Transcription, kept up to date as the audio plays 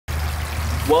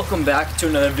Welcome back to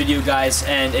another video, guys,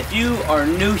 and if you are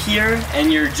new here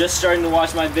and you're just starting to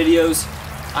watch my videos,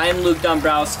 I am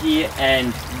Dombrowski,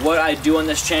 and what I do on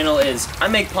this channel is I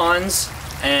make ponds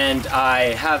and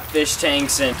I have fish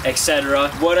tanks and etc.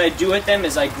 What I do with them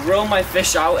is I grow my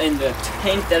fish out in the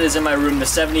tank that is in my room, the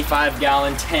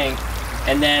 75-gallon tank,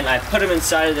 and then I put them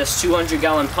inside of this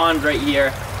 200-gallon pond right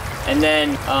here. And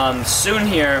then soon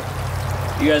here,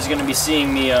 you guys are going to be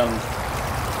seeing me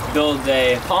build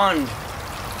a pond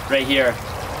right here,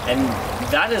 and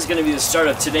that is going to be the start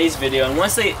of today's video. And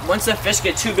once the fish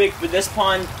get too big for this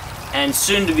pond, and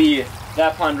soon to be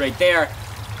that pond right there,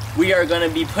 we are going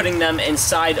to be putting them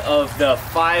inside of the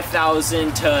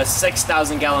 5,000 to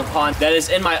 6,000 gallon pond that is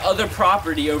in my other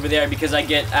property over there, because I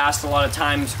get asked a lot of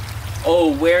times,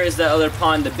 oh, where is that other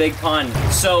pond, the big pond?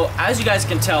 So as you guys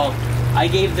can tell, I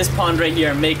gave this pond right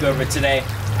here a makeover today.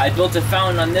 I built a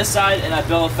fountain on this side and I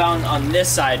built a fountain on this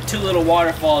side. Two little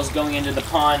waterfalls going into the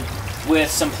pond with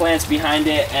some plants behind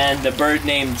it and the bird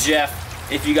named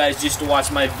Jeff. If you guys used to watch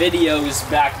my videos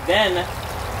back then,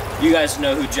 you guys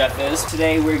know who Jeff is.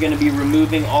 Today we're going to be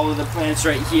removing all of the plants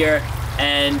right here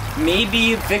and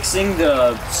maybe fixing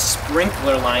the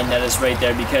sprinkler line that is right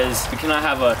there, because we cannot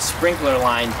have a sprinkler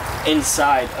line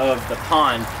inside of the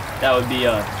pond. That would be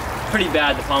pretty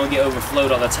bad. The pond would get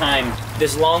overflowed all the time.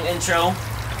 This long intro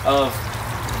of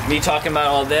me talking about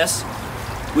all this,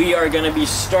 we are going to be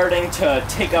starting to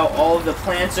take out all of the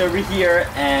plants over here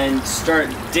and start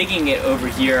digging it over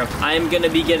here. I am going to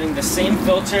be getting the same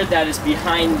filter that is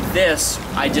behind this.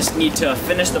 I just need to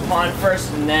finish the pond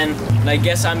first, and then I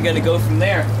guess I'm going to go from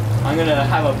there. I'm going to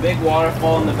have a big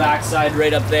waterfall in the backside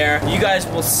right up there. You guys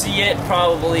will see it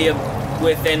probably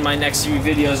within my next few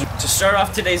videos. To start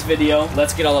off today's video,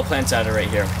 let's get all the plants out of right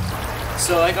here.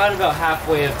 So I got about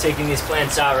halfway of taking these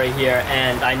plants out right here,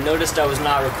 and I noticed I was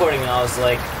not recording, and I was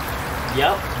like,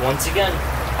 yep, once again,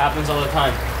 happens all the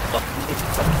time.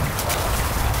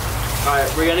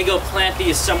 Alright, we're gonna go plant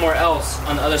these somewhere else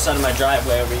on the other side of my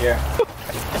driveway over here.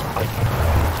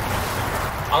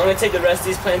 I'm gonna take the rest of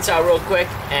these plants out real quick,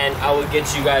 and I will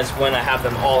get you guys when I have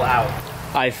them all out.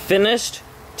 I finished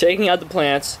taking out the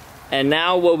plants, and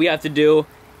now what we have to do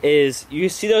is, you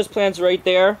see those plants right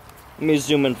there? Let me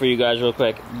zoom in for you guys real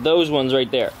quick. Those ones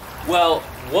right there. Well,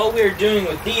 what we're doing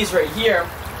with these right here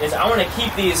is I want to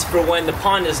keep these for when the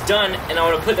pond is done, and I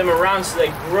want to put them around so they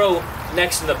grow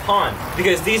next to the pond.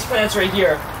 Because these plants right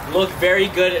here look very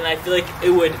good, and I feel like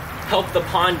it would help the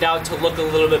pond out to look a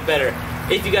little bit better.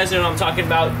 If you guys know what I'm talking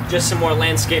about, just some more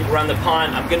landscape around the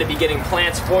pond. I'm going to be getting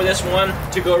plants for this one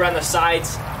to go around the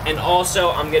sides, and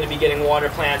also I'm going to be getting water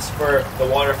plants for the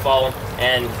waterfall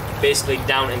and basically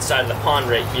down inside of the pond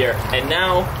right here. And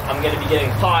now I'm going to be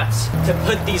getting pots to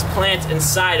put these plants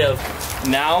inside of.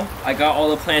 Now I got all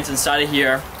the plants inside of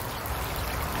here.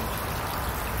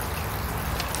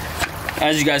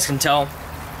 As you guys can tell,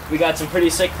 we got some pretty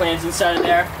sick plants inside of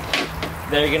there.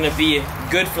 They're going to be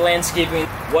good for landscaping.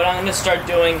 What I'm going to start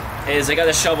doing is, I got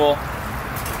a shovel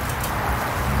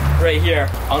right here.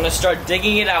 I'm going to start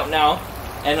digging it out now,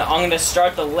 and I'm going to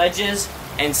start the ledges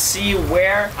and see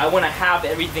where I want to have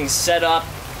everything set up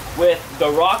with the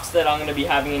rocks that I'm going to be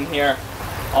having in here.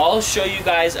 I'll show you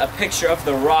guys a picture of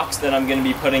the rocks that I'm going to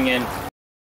be putting in.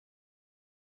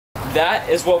 That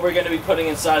is what we're going to be putting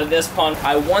inside of this pond.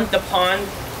 I want the pond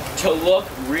to look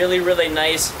really, really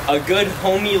nice. A good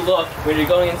homey look when you're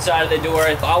going inside of the door.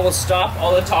 I will stop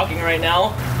all the talking right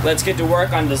now. Let's get to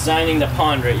work on designing the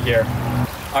pond right here.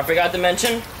 I forgot to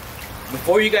mention,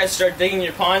 before you guys start digging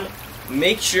your pond,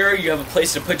 make sure you have a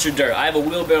place to put your dirt. I have a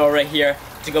wheelbarrow right here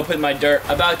to go put my dirt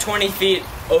about 20 feet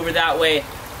over that way,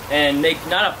 and make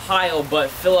not a pile, but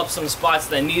fill up some spots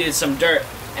that needed some dirt.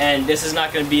 And this is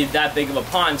not going to be that big of a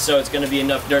pond, so it's going to be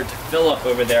enough dirt to fill up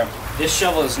over there. This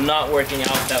shovel is not working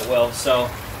out that well, so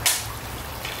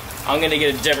I'm going to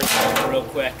get a different shovel real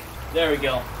quick. There we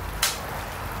go.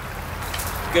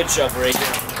 Good shovel right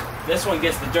here. This one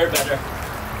gets the dirt better.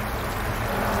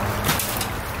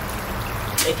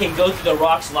 It can go through the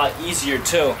rocks a lot easier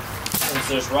too, since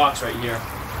there's rocks right here.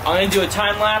 I'm going to do a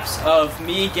time lapse of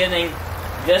me getting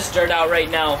this dirt out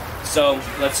right now, so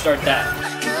let's start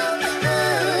that.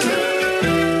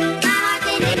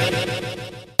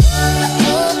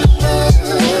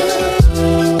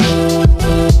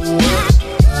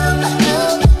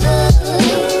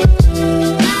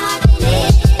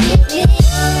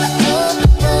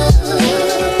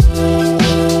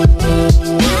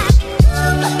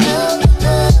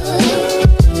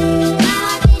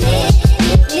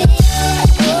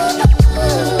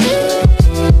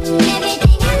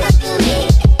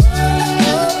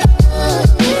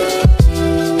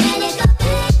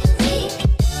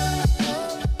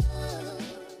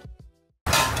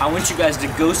 I want you guys to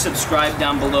go subscribe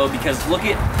down below, because look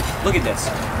at this.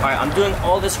 All right, I'm doing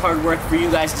all this hard work for you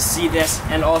guys to see this,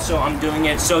 and also I'm doing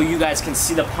it so you guys can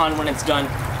see the pond when it's done.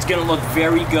 It's gonna look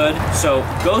very good. So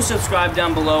go subscribe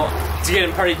down below. It's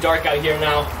getting pretty dark out here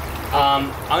now. I'm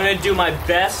gonna do my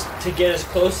best to get as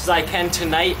close as I can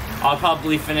tonight. I'll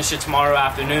probably finish it tomorrow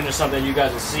afternoon or something. You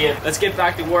guys will see it. Let's get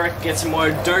back to work, get some more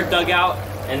dirt dug out,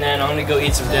 and then I'm gonna go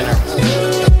eat some dinner.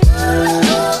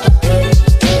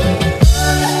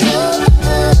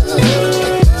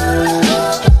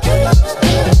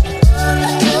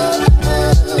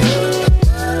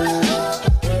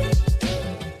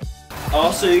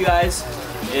 Also, you guys,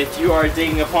 if you are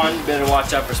digging a pond, you better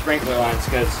watch out for sprinkler lines,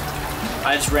 because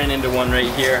I just ran into one right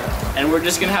here, and we're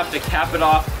just gonna have to cap it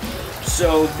off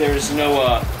so there's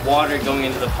no water going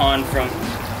into the pond from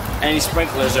any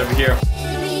sprinklers over here.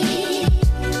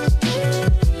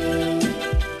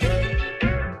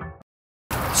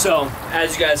 So,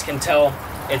 as you guys can tell,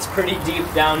 it's pretty deep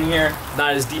down here.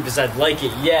 Not as deep as I'd like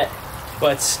it yet,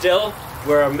 but still,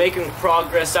 we're making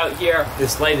progress out here.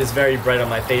 This light is very bright on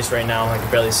my face right now. I can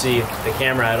barely see the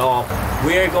camera at all.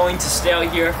 We are going to stay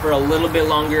out here for a little bit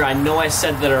longer. I know I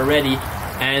said that already,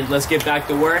 and let's get back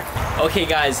to work. Okay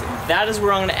guys, that is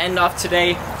where I'm gonna end off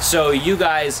today. So you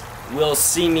guys will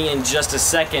see me in just a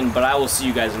second, but I will see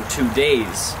you guys in 2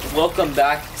 days. Welcome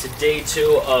back to day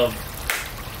 2 of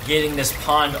getting this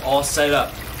pond all set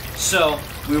up. So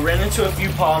we ran into a few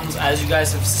problems. As you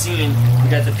guys have seen, we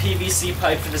got the PVC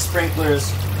pipe for the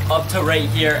sprinklers up to right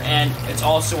here, and it's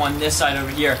also on this side over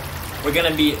here. We're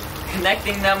gonna be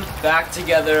connecting them back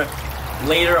together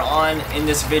later on in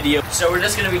this video. So we're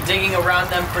just gonna be digging around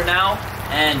them for now,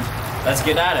 and let's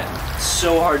get at it. It's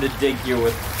so hard to dig here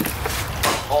with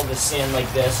all the sand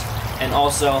like this, and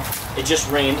also it just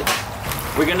rained.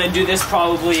 We're gonna do this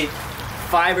probably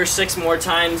 5 or 6 more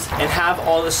times and have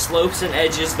all the slopes and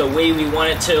edges the way we want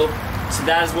it to. So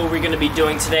that is what we're gonna be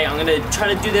doing today. I'm gonna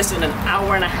try to do this in an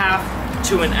hour and a half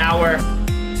to an hour.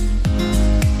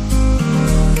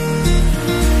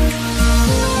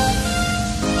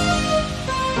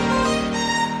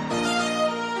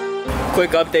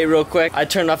 Quick update real quick. I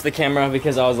turned off the camera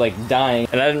because I was like dying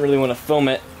and I didn't really want to film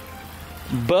it.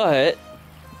 But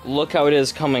look how it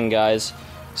is coming, guys.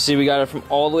 See, we got it from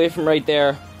all the way from right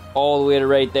there, all the way to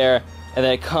right there, and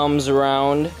then it comes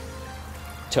around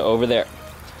to over there.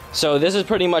 So this is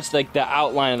pretty much like the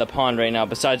outline of the pond right now,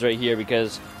 besides right here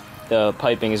because the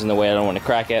piping is in the way. I don't want to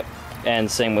crack it.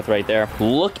 And same with right there.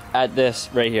 Look at this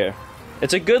right here.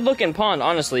 It's a good looking pond,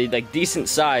 honestly, like decent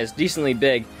size, decently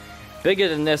big. Bigger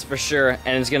than this for sure,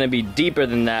 and it's gonna be deeper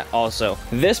than that also.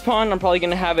 This pond, I'm probably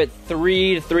gonna have it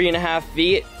 3 to 3.5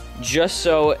 feet, just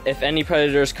so if any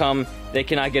predators come, they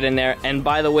cannot get in there. And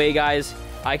by the way, guys,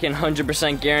 I can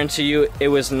 100% guarantee you it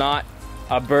was not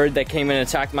a bird that came and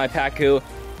attacked my pacu,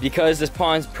 because this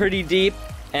pond's pretty deep.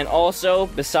 And also,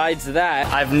 besides that,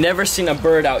 I've never seen a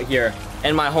bird out here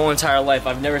in my whole entire life.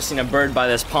 I've never seen a bird by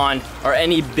this pond, or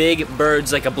any big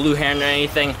birds like a blue heron or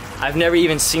anything. I've never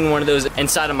even seen one of those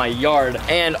inside of my yard.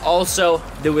 And also,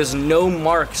 there was no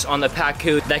marks on the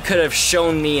pacu that could have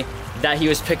shown me that he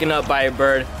was picking up by a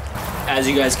bird. As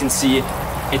you guys can see,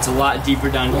 it's a lot deeper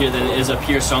down here than it is up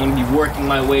here, so I'm gonna be working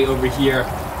my way over here,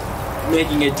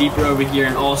 making it deeper over here,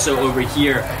 and also over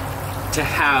here, to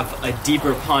have a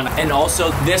deeper pond. And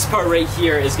also this part right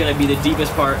here is gonna be the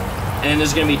deepest part, and then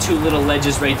there's gonna be 2 little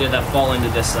ledges right there that fall into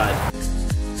this side.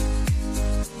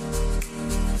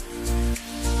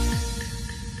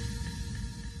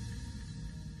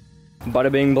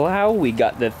 Bada bing blow, we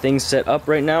got the thing set up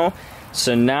right now.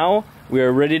 So now we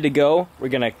are ready to go. We're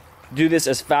gonna do this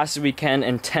as fast as we can.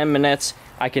 In 10 minutes,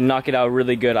 I can knock it out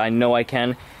really good. I know I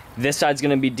can. This side's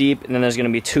gonna be deep, and then there's gonna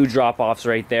be 2 drop-offs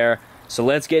right there. So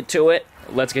let's get to it.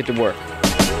 Let's get to work.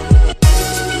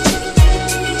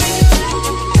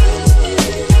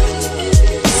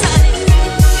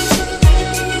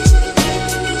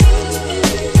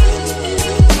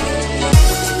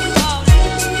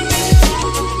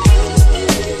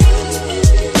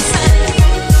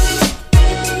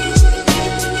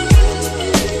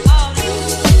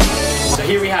 So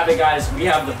here we have it, guys. We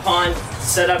have the pond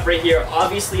set up right here.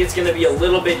 Obviously, it's gonna be a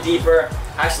little bit deeper.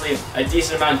 Actually, a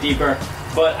decent amount deeper,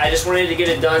 but I just wanted to get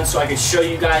it done so I could show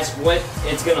you guys what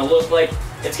it's gonna look like.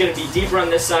 It's gonna be deeper on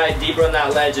this side, deeper on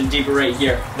that ledge, and deeper right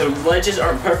here. The ledges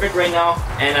aren't perfect right now,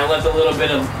 and I left a little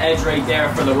bit of edge right there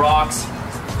for the rocks.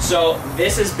 So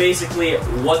this is basically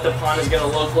what the pond is gonna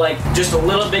look like, just a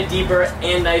little bit deeper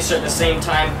and nicer at the same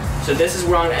time. So this is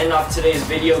where I'm gonna end off today's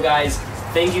video, guys.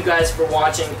 Thank you guys for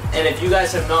watching, and if you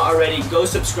guys have not already, go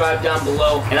subscribe down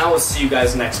below, and I will see you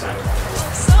guys next time.